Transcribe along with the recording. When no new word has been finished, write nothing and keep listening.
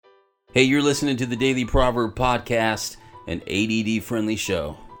Hey, you're listening to the Daily Proverb Podcast, an ADD-friendly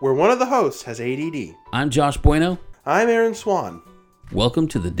show. Where one of the hosts has ADD. I'm Josh Bueno. I'm Aaron Swan. Welcome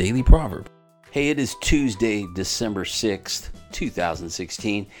to the Daily Proverb. Hey, it is Tuesday, December 6th,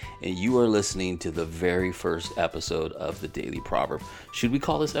 2016, and you are listening to the very first episode of the Daily Proverb. Should we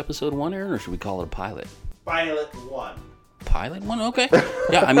call this episode 1, Aaron, or should we call it a pilot? Pilot 1. Pilot 1? Okay.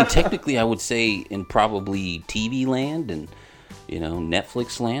 Yeah, I mean, technically, I would say in probably TV land and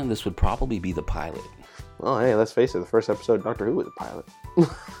Netflix land, this would probably be the pilot. Well, hey, let's face it, the first episode of Doctor Who was a pilot.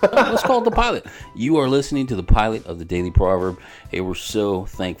 Let's call it the pilot. You are listening to the pilot of the Daily Proverb. Hey, we're so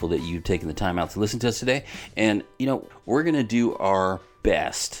thankful that you've taken the time out to listen to us today. And, we're going to do our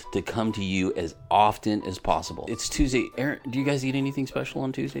best to come to you as often as possible. It's Tuesday. Aaron, do you guys eat anything special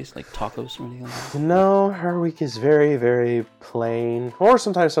on Tuesdays, like tacos or anything like that? No, our week is very, very plain. Or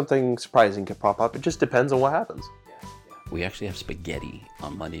sometimes something surprising can pop up. It just depends on what happens. We actually have spaghetti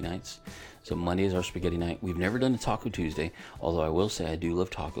on Monday nights. So Monday is our spaghetti night. We've never done a Taco Tuesday, although I will say I do love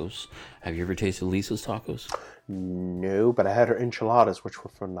tacos. Have you ever tasted Lisa's tacos? No, but I had her enchiladas, which were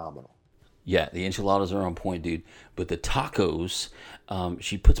phenomenal. Yeah, the enchiladas are on point, dude. But the tacos,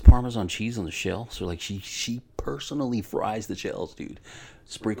 she puts Parmesan cheese on the shell. So, like, she personally fries the shells, dude.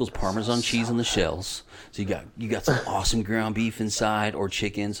 Sprinkles Parmesan cheese on the shells. So you got some awesome ground beef inside, or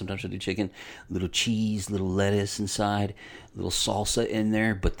chicken. Sometimes I do chicken. Little cheese, little lettuce inside, little salsa in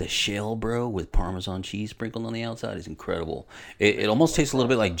there. But the shell, bro, with Parmesan cheese sprinkled on the outside is incredible. It almost tastes a little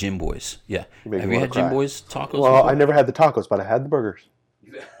bit like Jim Boy's. Yeah. Have you had Jim Boy's tacos? Well, before? I never had the tacos, but I had the burgers.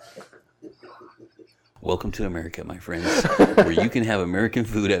 Welcome to America, my friends, where you can have American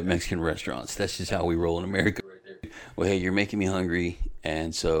food at Mexican restaurants. That's just how we roll in America. Well, hey, you're making me hungry,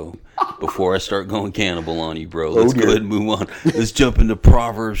 and so before I start going cannibal on you, bro, let's go ahead and move on. Let's jump into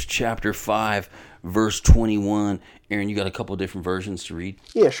Proverbs chapter 5, verse 21. Aaron, you got a couple different versions to read?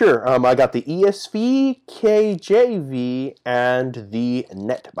 Yeah, sure. I got the ESV, KJV, and the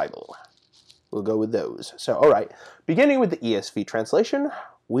Net Bible. We'll go with those. So, all right. Beginning with the ESV translation,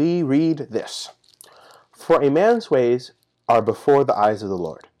 we read this. For a man's ways are before the eyes of the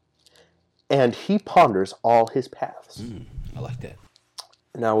Lord, and he ponders all his paths. I like that.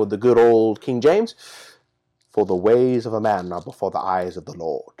 Now with the good old King James, for the ways of a man are before the eyes of the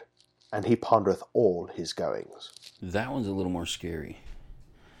Lord, and he pondereth all his goings. That one's a little more scary.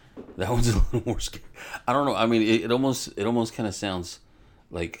 I don't know. I mean, it almost kind of sounds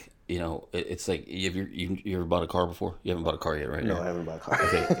like, it's like, you ever bought a car before? You haven't bought a car yet, right? No, I haven't bought a car.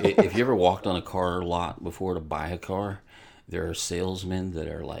 Okay, if you ever walked on a car lot before to buy a car, there are salesmen that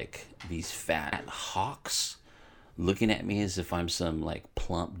are like these fat hawks looking at me as if I'm some like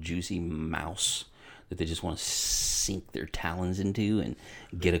plump, juicy mouse that they just want to sink their talons into and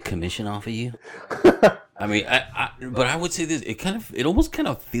get a commission off of you. I mean, but I would say this, it almost kind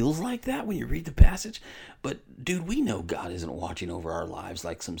of feels like that when you read the passage. But dude, we know God isn't watching over our lives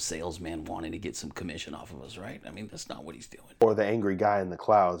like some salesman wanting to get some commission off of us, right? I mean, that's not what he's doing. Or the angry guy in the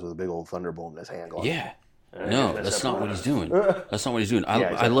clouds with a big old thunderbolt in his hand going. Yeah. No, that's not what he's doing. That's not what he's doing.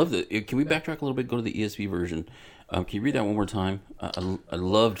 I love that. Can we backtrack a little bit, go to the ESV version? Can you read that one more time? I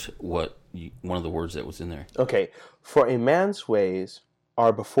loved one of the words that was in there. Okay. For a man's ways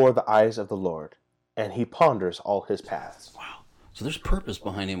are before the eyes of the Lord, and he ponders all his paths. Wow. So there's purpose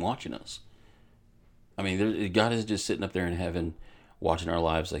behind him watching us. I mean, God is just sitting up there in heaven watching our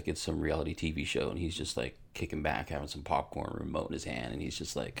lives like it's some reality TV show, and he's just like kicking back, having some popcorn, remote in his hand, and he's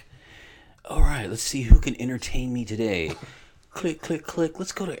just like, all right, let's see who can entertain me today. Click, click, click.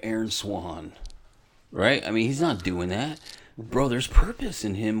 Let's go to Aaron Swan. Right? I mean, he's not doing that. Bro, there's purpose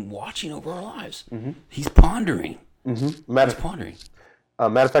in him watching over our lives. Mm-hmm. He's pondering. Mm-hmm. Matter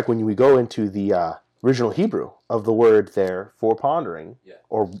of fact, when we go into the original Hebrew of the word there for pondering,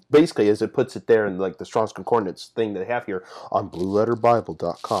 or basically as it puts it there in like the Strong's Concordance thing that they have here on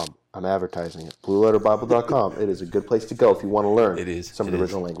blueletterbible.com. I'm advertising it. blueletterbible.com. It is a good place to go if you want to learn some of the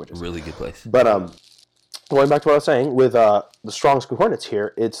original languages. A really good place. But going back to what I was saying, with the Strong's Concordance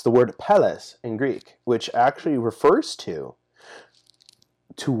here, it's the word peles in Greek, which actually refers to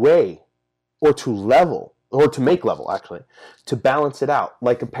weigh, or to level, or to make level, actually, to balance it out,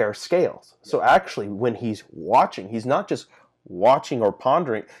 like a pair of scales. So actually, when he's watching, he's not just watching or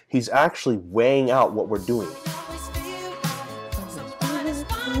pondering, he's actually weighing out what we're doing.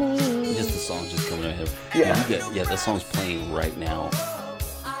 Just the song's just coming out of him. Yeah. That song's playing right now.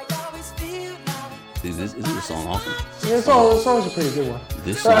 Dude, isn't the song awesome? Yeah, the song's a pretty good one.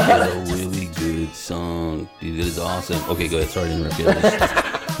 This song is a really good song. Dude, it is awesome. Okay, go ahead. Sorry to interrupt you.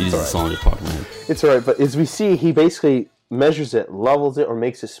 The song just popped in my head. It's all right, but as we see, he basically measures it, levels it, or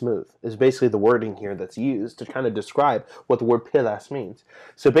makes it smooth is basically the wording here that's used to kind of describe what the word pilas means.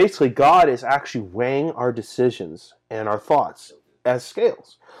 So basically, God is actually weighing our decisions and our thoughts as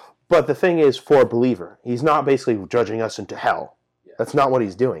scales. But the thing is, for a believer, he's not basically judging us into hell. That's not what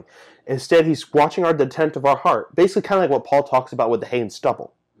he's doing. Instead, he's watching the intent of our heart. Basically, kind of like what Paul talks about with the hay and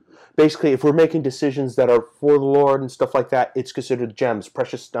stubble. Basically, if we're making decisions that are for the Lord and stuff like that, it's considered gems,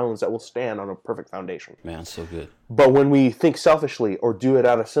 precious stones that will stand on a perfect foundation. Man, so good. But when we think selfishly or do it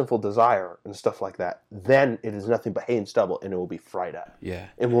out of sinful desire and stuff like that, then it is nothing but hay and stubble, and it will be fried up. Yeah.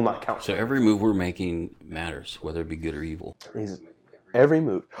 It will not count. So every move we're making matters, whether it be good or evil. Every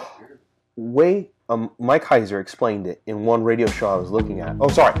move. Mike Heiser explained it in one radio show I was looking at. Oh,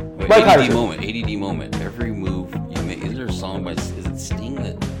 sorry. Wait, Mike ADD Heiser. ADD moment. Every move you make. Is there a song by, is it Sting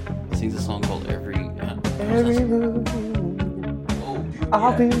that sings a song called Every Move. Oh,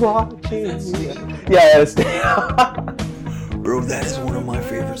 I'll be watching. Yeah, it's bro, that is one of my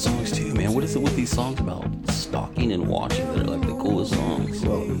favorite songs too, man. What is it with these songs about stalking and watching? They're like the coolest songs.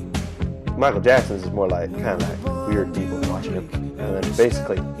 Well, Michael Jackson's is more like kind of like weird people watching him, and then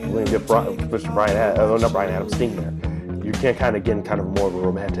basically when you get Mr. Brian Adams, not Brian Adams, Sting there, you can't kind of get kind of more of a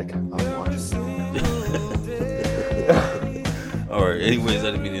romantic watching. All right. Anyways,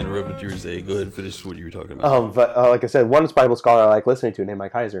 I didn't mean to interrupt what you were saying. Go ahead and finish what you were talking about. But like I said, one Bible scholar I like listening to named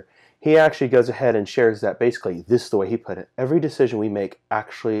Mike Heiser, he actually goes ahead and shares that basically this is the way he put it. Every decision we make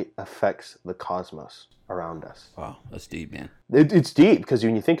actually affects the cosmos around us. Wow, that's deep, man. It's deep because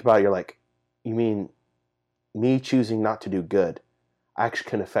when you think about it, you're like, you mean me choosing not to do good actually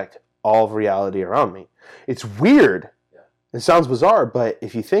can affect all of reality around me. It's weird. It sounds bizarre, but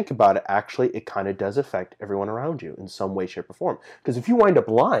if you think about it, actually, it kind of does affect everyone around you in some way, shape, or form. Because if you wind up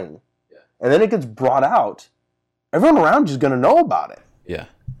lying, and then it gets brought out, everyone around you is going to know about it. Yeah.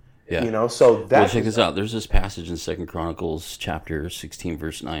 Yeah. You know, so that. Well, check this out. There's this passage in 2 Chronicles chapter 16,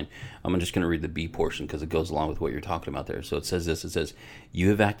 verse 9. I'm just going to read the B portion because it goes along with what you're talking about there. So it says this. It says, "You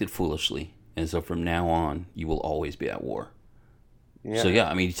have acted foolishly, and so from now on, you will always be at war." Yeah. So yeah,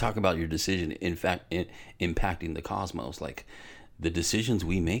 I mean, you talk about your decision, in fact, impacting the cosmos. Like the decisions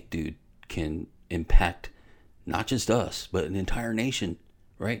we make, dude, can impact not just us, but an entire nation,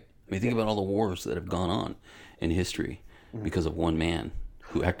 right? I mean, think about all the wars that have gone on in history because of one man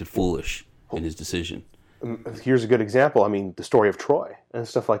who acted foolish in his decision. Here's a good example. I mean, the story of Troy and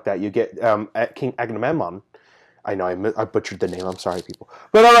stuff like that. You get King Agamemnon. I know I butchered the name. I'm sorry, people.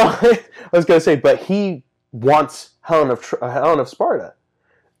 But I was going to say, but he wants Helen of Sparta.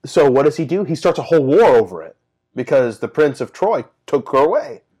 So what does he do? He starts a whole war over it because the Prince of Troy took her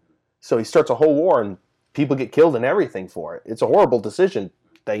away. So he starts a whole war and people get killed and everything for it. It's a horrible decision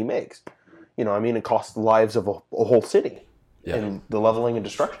that he makes. You know, I mean, it costs the lives of a whole city and the leveling and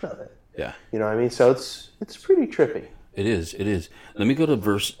destruction of it. Yeah. You know what I mean? So it's pretty trippy. It is. It is. Let me go to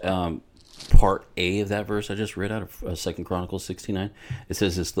verse part A of that verse I just read out of 2 Chronicles 16:9. It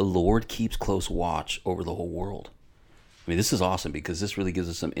says this: "The Lord keeps close watch over the whole world." I mean, this is awesome because this really gives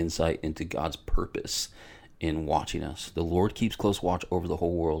us some insight into God's purpose in watching us. The Lord keeps close watch over the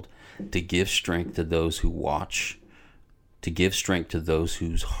whole world to give strength to those who watch, to give strength to those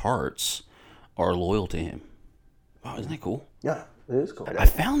whose hearts are loyal to Him. Wow, isn't that cool? Yeah, it is cool. I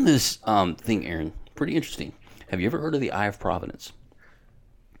found this thing, Aaron, pretty interesting. Have you ever heard of the Eye of Providence?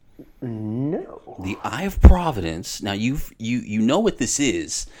 No. The Eye of Providence. Now you know what this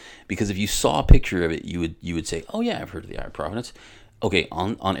is because if you saw a picture of it, you would say, "Oh yeah, I've heard of the Eye of Providence." Okay,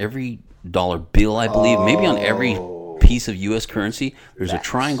 on every dollar bill, I believe, maybe on every piece of U.S. currency, there's a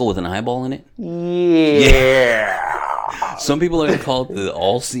triangle with an eyeball in it. Yeah. Some people are going to call it the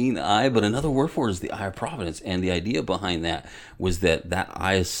all-seeing eye, but another word for it is the Eye of Providence. And the idea behind that was that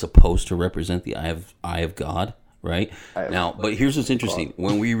eye is supposed to represent the eye of God. Right? Now, but here's what's interesting.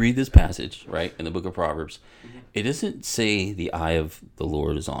 When we read this passage, right, in the book of Proverbs, it doesn't say the eye of the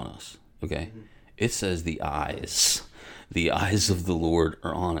Lord is on us, okay? It says the eyes of the Lord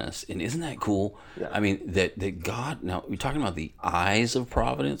are on us. And isn't that cool? Yeah. I mean, that God, now we're talking about the eyes of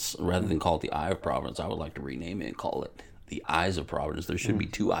providence rather than call it the Eye of Providence. I would like to rename it and call it the eyes of providence. There should be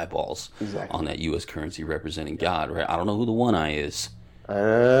two eyeballs on that U.S. currency representing God, right? I don't know who the one eye is. I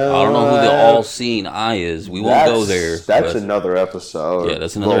don't know who the all-seeing eye is. We won't go there. That's another episode. Yeah,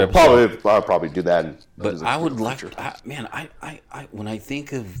 that's another episode. I'll probably do that. But I would like to, when I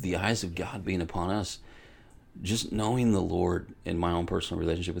think of the eyes of God being upon us, just knowing the Lord in my own personal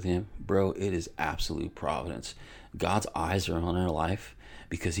relationship with Him, bro, it is absolute providence. God's eyes are on our life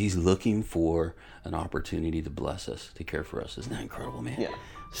because He's looking for an opportunity to bless us, to care for us. Isn't that incredible, man? Yeah.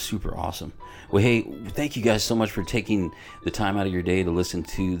 Super awesome. Well, hey, thank you guys so much for taking the time out of your day to listen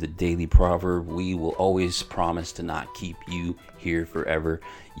to the Daily Proverb. We will always promise to not keep you here forever.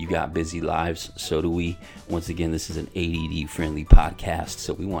 You got busy lives, so do we. Once again, this is an ADD-friendly podcast,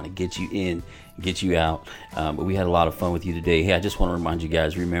 so we want to get you in, get you out. But we had a lot of fun with you today. Hey, I just want to remind you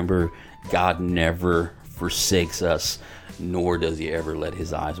guys, remember, God never forsakes us, nor does he ever let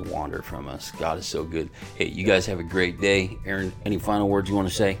his eyes wander from us. God is so good. Hey, you guys have a great day. Aaron, any final words you want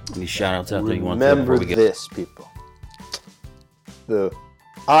to say? Any shout outs out there you want to say? Remember this, people. The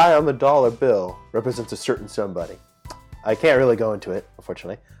eye on the dollar bill represents a certain somebody. I can't really go into it,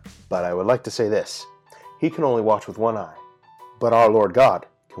 unfortunately, but I would like to say this. He can only watch with one eye, but our Lord God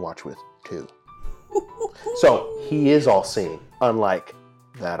can watch with two. So, he is all-seeing, unlike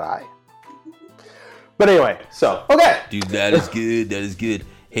that eye. But anyway, so, okay. Dude, that is good. That is good.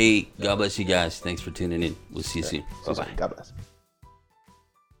 Hey, God bless you guys. Thanks for tuning in. We'll see you soon. Bye-bye. God bless.